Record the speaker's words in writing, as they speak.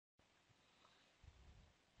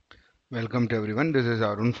Welcome to everyone. This is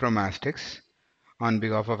Arun from Astex on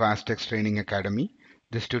behalf of Astex Training Academy.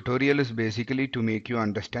 This tutorial is basically to make you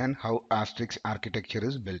understand how Astex architecture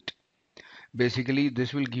is built. Basically,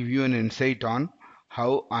 this will give you an insight on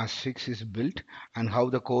how Astex is built and how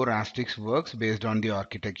the core Astex works based on the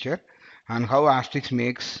architecture and how Astex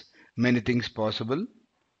makes many things possible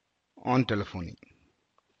on telephony.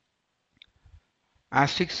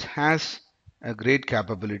 Astex has great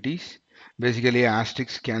capabilities. Basically,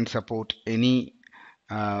 Astex can support any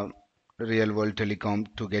uh, real world telecom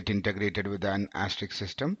to get integrated with an Asterix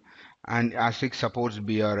system. And Asterix supports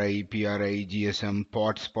BRI, PRI, GSM,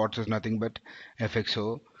 POTS. POTS is nothing but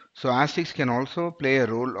FXO. So Asterix can also play a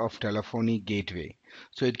role of telephony gateway.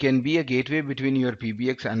 So it can be a gateway between your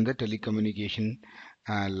PBX and the telecommunication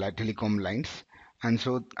telecom lines. And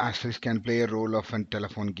so Asterix can play a role of a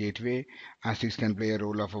telephone gateway. Asterix can play a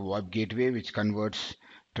role of a web gateway, which converts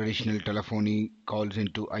traditional telephony calls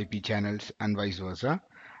into IP channels and vice versa.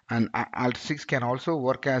 And Alt6 can also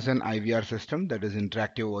work as an IVR system, that is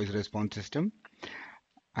interactive voice response system.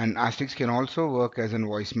 And Astix can also work as an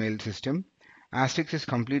voicemail system. Astix is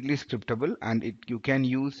completely scriptable and you can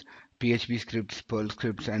use PHP scripts, Perl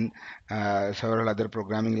scripts, and several other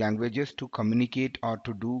programming languages to communicate or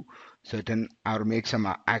to do certain or make some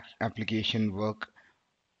application work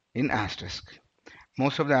in Asterisk.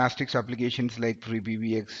 Most of the Asterisk applications like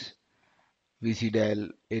FreePBX, VCDL,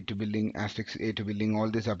 A2 building, Asterisk A2 building, all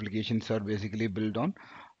these applications are basically built on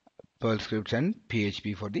Perl scripts and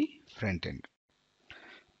PHP for the front end.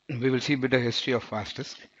 We will see a bit of history of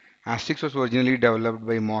Asterisk. Asterisk was originally developed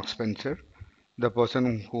by Mark Spencer, the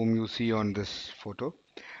person whom you see on this photo,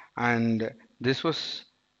 and this was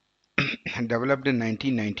developed in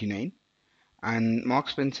 1999. And Mark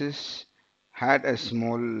Spencer had a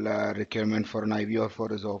small requirement for an IVR for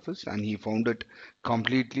his office, and he found it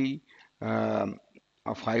completely um,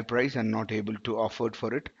 of high price and not able to afford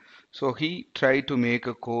for it. So he tried to make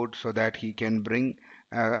a code so that he can bring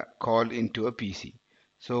a call into a PC.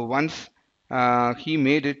 So once he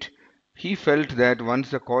made it, he felt that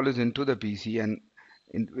once the call is into the PC and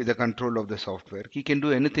with the control of the software, he can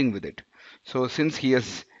do anything with it. So since he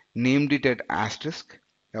has named it at asterisk,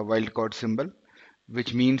 a wildcard symbol,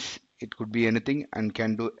 which means it could be anything and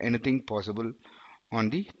can do anything possible on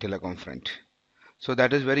the telecom front. So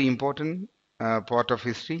that is very important part of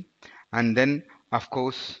history. And then, of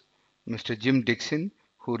course, Mr. Jim Dixon,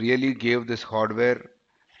 who really gave this hardware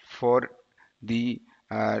for the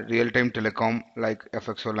real-time telecom like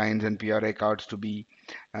FXO lines and PRI cards to be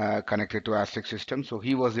connected to Aztec system. So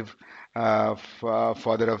he was the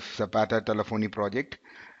father of Zapata telephony project,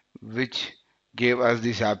 which gave us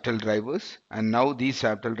the Zaptel drivers, and now these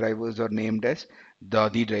Zaptel drivers are named as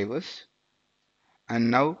Dadi drivers. And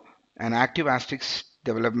now an active Asterisk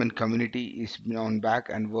development community is on back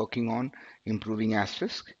and working on improving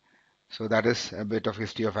Asterisk. So that is a bit of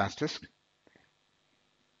history of Asterisk.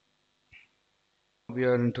 We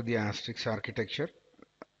are into the Asterisk architecture,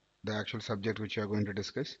 the actual subject which we are going to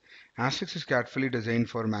discuss. Asterisk is carefully designed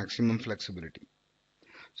for maximum flexibility.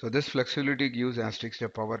 So this flexibility gives Asterisk the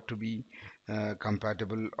power to be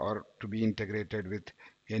compatible or to be integrated with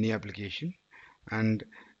any application. And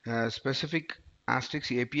specific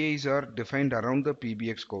Asterisk APIs are defined around the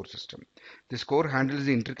PBX core system. This core handles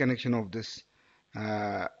the interconnection of this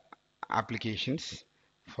uh, applications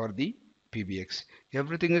for the PBX.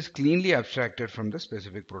 Everything is cleanly abstracted from the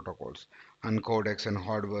specific protocols and codecs and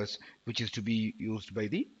hardwares which is to be used by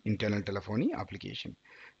the internal telephony application.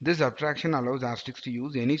 This abstraction allows Asterisk to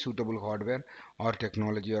use any suitable hardware or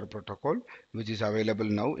technology or protocol which is available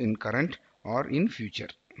now in current or in future.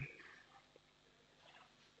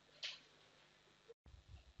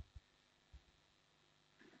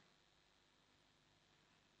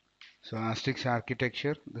 So Asterix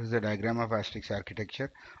architecture, this is a diagram of Asterix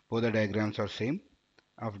architecture. Both the diagrams are same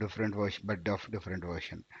of different version, but of different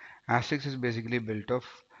version. Asterix is basically built of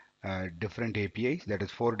different APIs, that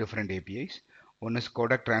is four different APIs. One is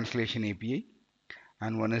codec translation API,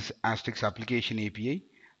 and one is Asterix application API,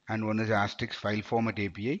 and one is Asterix file format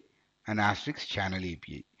API, and Asterix channel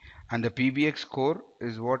API. And the PBX core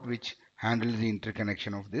is what which handles the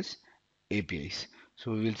interconnection of this APIs.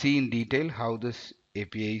 So we will see in detail how this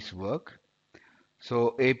APIs work.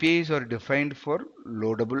 So APIs are defined for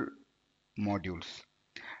loadable modules.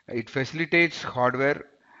 It facilitates hardware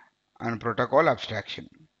and protocol abstraction.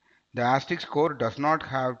 The Astix core does not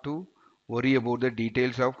have to worry about the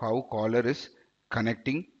details of how caller is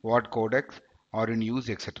connecting, what codecs are in use,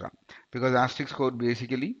 etc. Because Astix core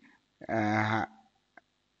basically uh,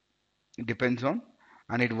 depends on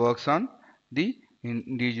and it works on the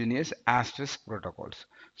indigenous asterisk protocols.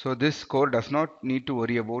 So this core does not need to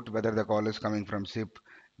worry about whether the call is coming from SIP,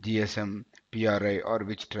 GSM, PRI, or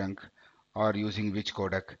which trunk, or using which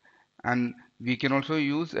codec. And we can also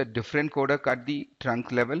use a different codec at the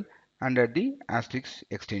trunk level and at the asterisk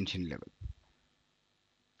extension level.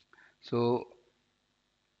 So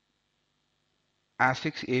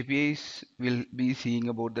Asterisk APIs will be seeing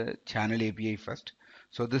about the channel API first.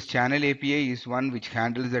 So this channel API is one which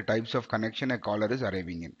handles the types of connection a caller is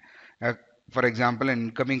arriving in. Uh, for example, an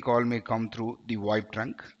incoming call may come through the VoIP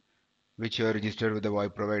trunk, which you are registered with the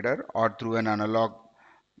VoIP provider, or through an analog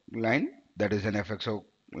line, that is an FXO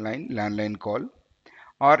line, landline call,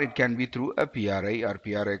 or it can be through a PRI or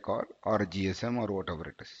PRI call or a GSM or whatever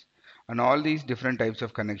it is. And all these different types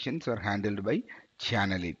of connections are handled by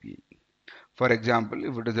channel API. For example,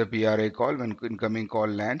 if it is a PRA call, when incoming call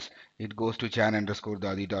lands, it goes to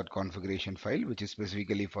chan_dadi.configuration file, which is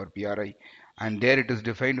specifically for PRI, and there it is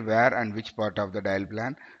defined where and which part of the dial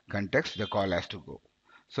plan context the call has to go.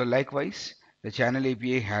 So likewise, the channel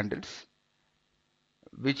API handles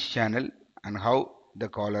which channel and how the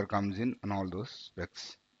caller comes in and all those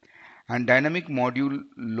specs. And dynamic module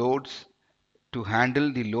loads to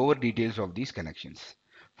handle the lower details of these connections.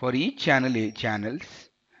 For each channels,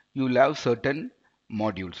 you will have certain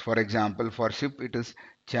modules. For example, for SIP, it is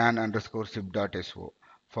chan underscore sip.so.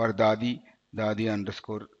 For Dadi, Dadi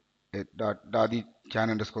underscore Dadi chan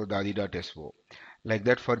underscore Dadi.so. Like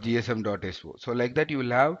that for gsm.so. So like that you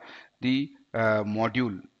will have the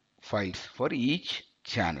module files for each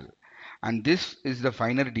channel. And this is the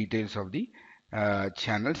finer details of the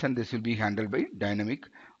channels, and this will be handled by dynamic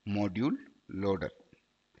module loader.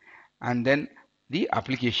 And then the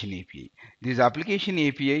application API. This application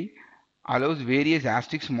API allows various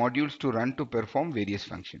Asterisk modules to run to perform various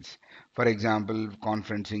functions. For example,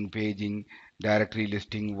 conferencing, paging, directory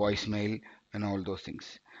listing, voicemail, and all those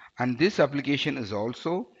things. And this application is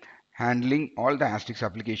also handling all the Asterisk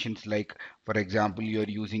applications, like for example, you are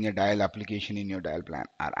using a dial application in your dial plan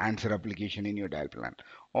or answer application in your dial plan.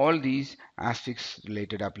 All these Asterisk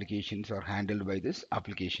related applications are handled by this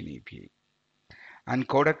application API. And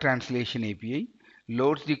codec translation API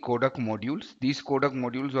loads the codec modules. These codec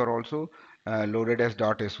modules are also loaded as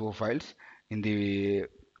 .so files in the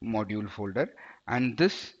module folder, and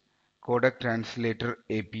this codec translator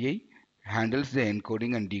API handles the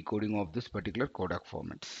encoding and decoding of this particular codec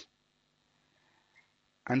formats.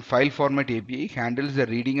 And file format API handles the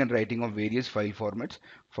reading and writing of various file formats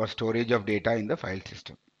for storage of data in the file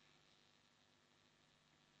system.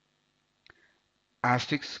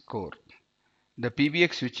 Asterisk core. The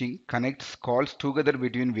PBX switching connects calls together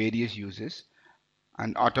between various users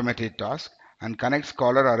and automated tasks, and connects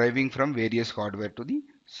caller arriving from various hardware to the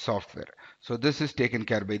software. So this is taken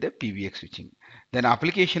care by the PBX switching. Then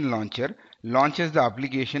application launcher launches the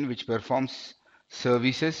application which performs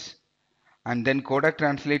services, and then codec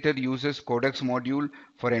translator uses codecs module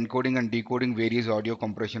for encoding and decoding various audio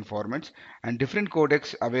compression formats and different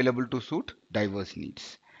codecs available to suit diverse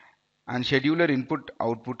needs. And scheduler input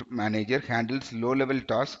output manager handles low level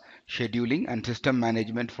task scheduling and system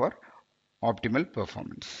management for optimal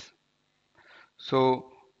performance. So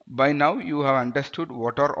by now you have understood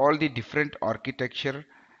what are all the different architecture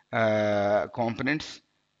components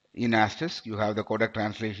in Asterisk. You have the codec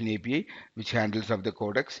translation API which handles of the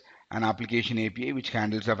codecs, an application API which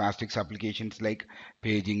handles of Asterisk applications like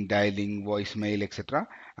paging, dialing, voicemail, etc.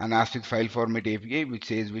 An Asterisk file format API which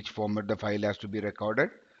says which format the file has to be recorded,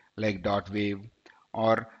 like .wav,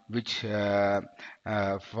 or which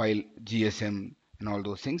file GSM and all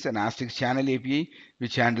those things. An Asterisk channel API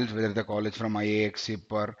which handles whether the call is from IAX,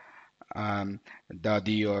 SIP, or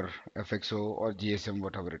DADI, or FXO, or GSM,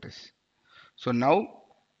 whatever it is. So now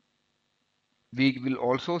we will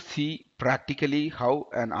also see practically how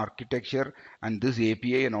an architecture and this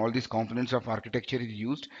API and all these components of architecture is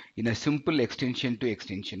used in a simple extension to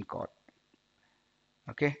extension call.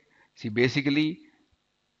 Okay. See, basically,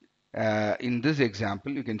 in this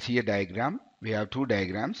example, you can see a diagram. We have two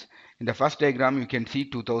diagrams. In the first diagram, you can see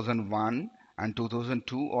 2001 and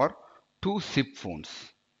 2002 are two SIP phones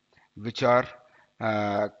which are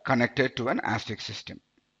connected to an Aztec system.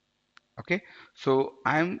 Okay, so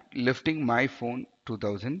I'm lifting my phone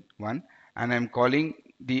 2001 and I'm calling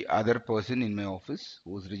the other person in my office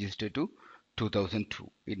who's registered to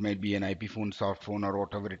 2002. It might be an IP phone, soft phone, or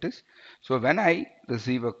whatever it is. So when I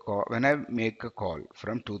receive a call, when I make a call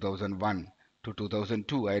from 2001 to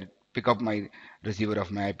 2002, I pick up my receiver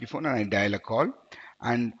of my IP phone and I dial a call.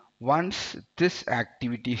 And once this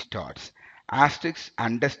activity starts, Asterix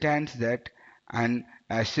understands that an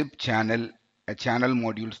a SIP channel, a channel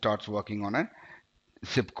module starts working on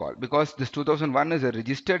SIP call, because this 2001 is a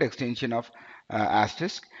registered extension of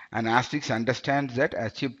Asterisk, and Asterisk understands that a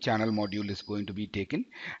SIP channel module is going to be taken,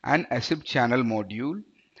 and a SIP channel module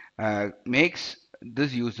makes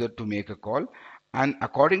this user to make a call, and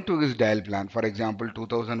according to his dial plan, for example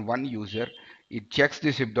 2001 user, it checks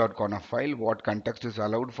the zip.conf file, what context is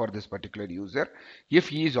allowed for this particular user. If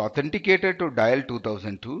he is authenticated to dial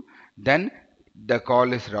 2002, then the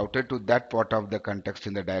call is routed to that part of the context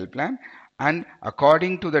in the dial plan, and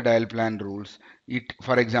according to the dial plan rules, it,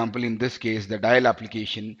 for example in this case, the dial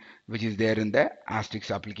application which is there in the Asterisk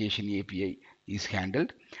application API is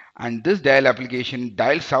handled, and this dial application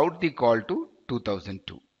dials out the call to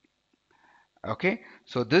 2002. Okay,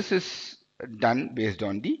 so this is done based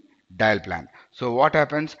on the dial plan. So what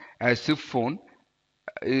happens, a SIP phone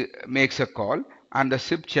makes a call, and the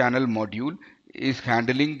SIP channel module is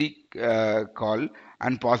handling the call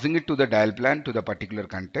and passing it to the dial plan to the particular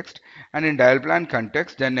context, and in dial plan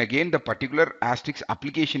context, then again the particular Asterisk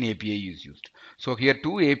application API is used. So here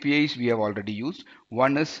two APIs we have already used.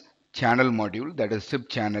 One is channel module, that is SIP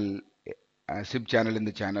channel in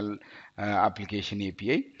the channel application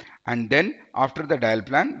API, and then after the dial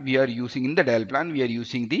plan we are using, in the dial plan we are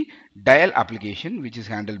using the dial application which is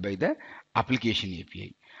handled by the application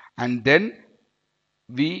API, and then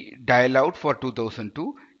we dial out for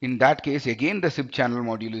 2002. In that case, again the SIP channel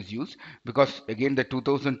module is used, because again the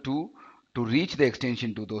 2002, to reach the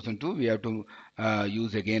extension 2002 we have to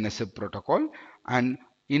use again a SIP protocol, and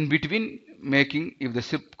in between making, if the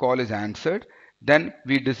SIP call is answered, then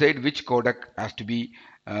we decide which codec has to be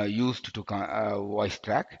used to voice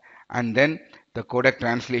track, and then the codec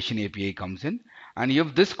translation API comes in, and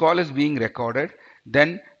if this call is being recorded,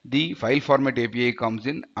 then the file format API comes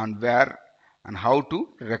in, and where and how to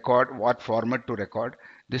record, what format to record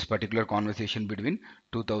this particular conversation between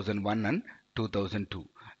 2001 and 2002.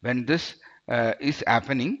 When this is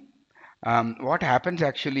happening, what happens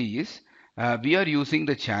actually is, we are using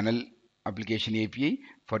the channel application API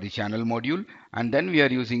for the channel module, and then we are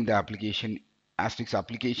using the application Asterisk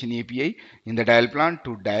application API in the dial plan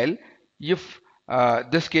to dial. If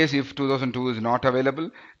this case, if 2002 is not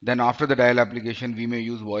available, then after the dial application we may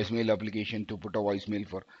use voicemail application to put a voicemail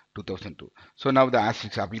for 2002. So now the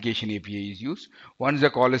Asterisk application API is used. Once the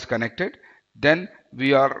call is connected, then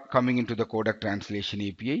we are coming into the codec translation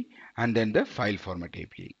API, and then the file format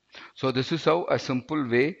API. So this is how a simple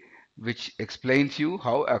way which explains you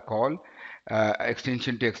how a call,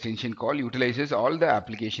 extension to extension call, utilizes all the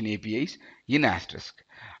application APIs in Asterisk.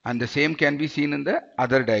 And the same can be seen in the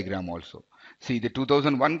other diagram also. See, the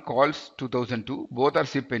 2001 calls 2002, both are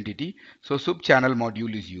SIP entity, so SIP channel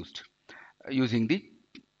module is used using the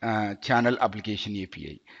channel application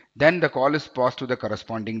API. Then the call is passed to the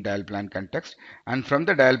corresponding dial plan context, and from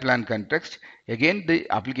the dial plan context, again the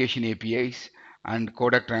application APIs and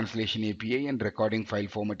codec translation API and recording file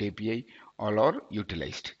format API all are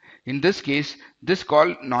utilized. In this case, this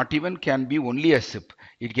call not even can be only a SIP.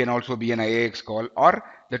 It can also be an IAX call, or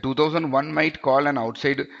the 2001 might call an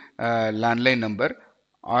outside landline number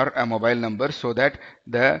or a mobile number, so that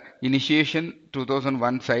the initiation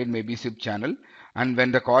 2001 side may be SIP channel, and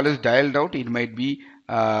when the call is dialed out it might be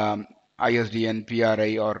ISDN,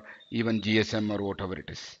 PRI, or even GSM, or whatever it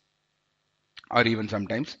is, or even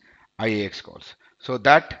sometimes IAX calls. So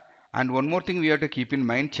that, and one more thing we have to keep in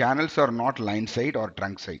mind, channels are not line side or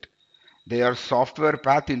trunk side. They are software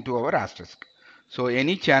path into our Asterisk. So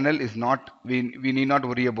any channel is not, we need not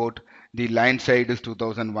worry about the line side is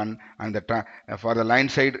 2001, and the for the line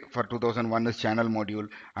side for 2001 is channel module,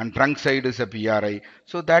 and trunk side is a PRI.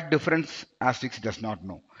 So that difference Asterisk does not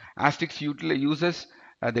know. Asterisk uses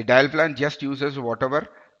the dial plan just uses whatever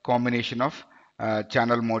combination of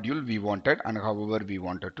channel module we wanted, and however we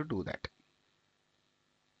wanted to do that.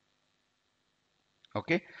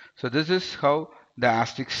 Okay, so this is how the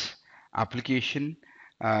Asterisk application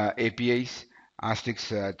APIs, Asterisk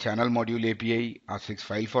channel module API, Asterisk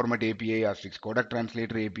file format API, Asterisk codec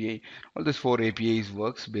translator API, all these four APIs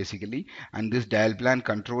works basically, and this dial plan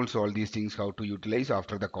controls all these things how to utilize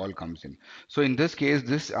after the call comes in. So in this case,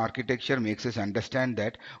 this architecture makes us understand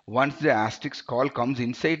that once the Asterisk call comes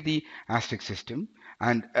inside the Asterisk system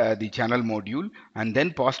and the channel module, and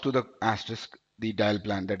then passed to the Asterisk, the dial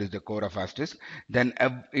plan, that is the core of Asterisk, then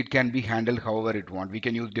it can be handled however it want. We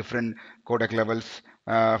can use different codec levels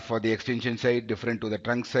for the extension side, different to the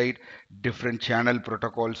trunk side, different channel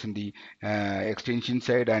protocols in the extension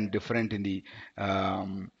side, and different in the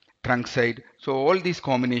trunk side. So all these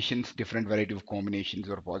combinations, different variety of combinations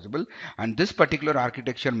are possible, and this particular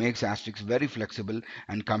architecture makes Asterisk very flexible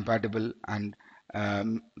and compatible, and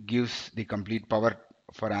gives the complete power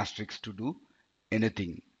for Asterisk to do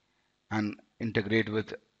anything. And integrate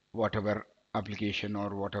with whatever application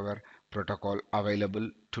or whatever protocol available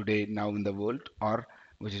today now in the world or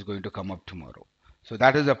which is going to come up tomorrow. So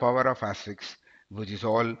that is the power of Asterisk, which is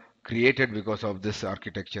all created because of this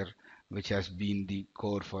architecture, which has been the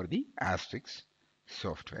core for the Asterisk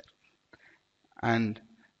software. And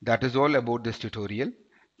that is all about this tutorial.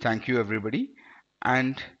 Thank you everybody,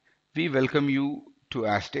 and we welcome you to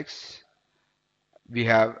Asterisk. We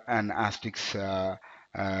have an Asterisk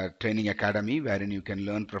training academy wherein you can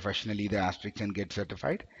learn professionally the Asterisk and get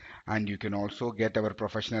certified. And you can also get our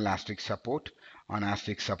professional Asterisk support on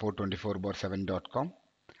asterisksupport24/7.com.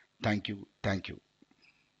 Thank you. Thank you.